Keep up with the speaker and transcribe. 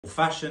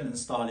Fashion and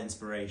style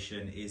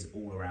inspiration is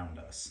all around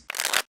us.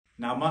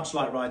 Now, much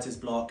like writer's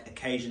block,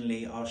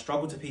 occasionally I'll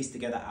struggle to piece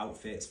together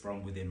outfits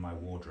from within my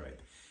wardrobe.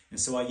 And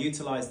so I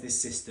utilise this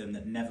system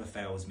that never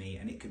fails me,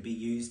 and it could be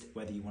used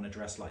whether you want to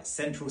dress like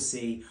Central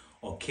C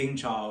or King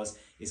Charles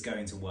is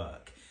going to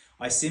work.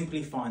 I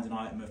simply find an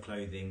item of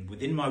clothing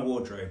within my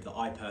wardrobe that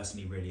I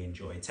personally really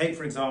enjoy. Take,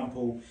 for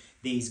example,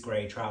 these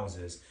grey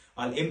trousers.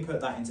 I'll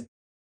input that into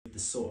the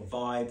sort of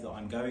vibe that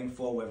I'm going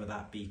for, whether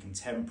that be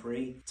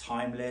contemporary,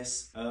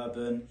 timeless,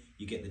 urban,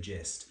 you get the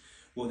gist.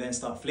 We'll then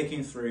start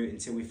flicking through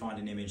until we find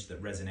an image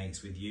that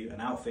resonates with you, an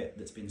outfit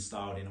that's been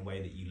styled in a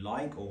way that you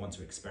like or want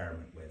to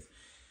experiment with.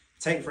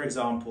 Take, for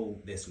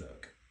example, this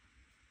look.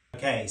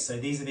 Okay, so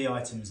these are the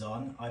items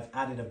on. I've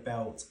added a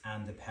belt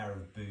and a pair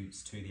of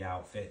boots to the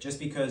outfit, just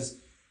because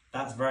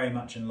that's very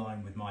much in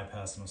line with my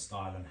personal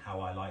style and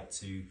how I like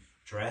to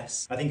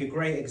dress. I think a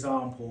great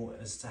example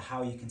as to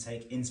how you can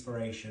take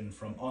inspiration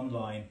from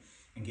online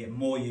and get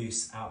more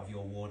use out of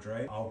your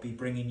wardrobe. I'll be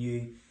bringing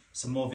you some more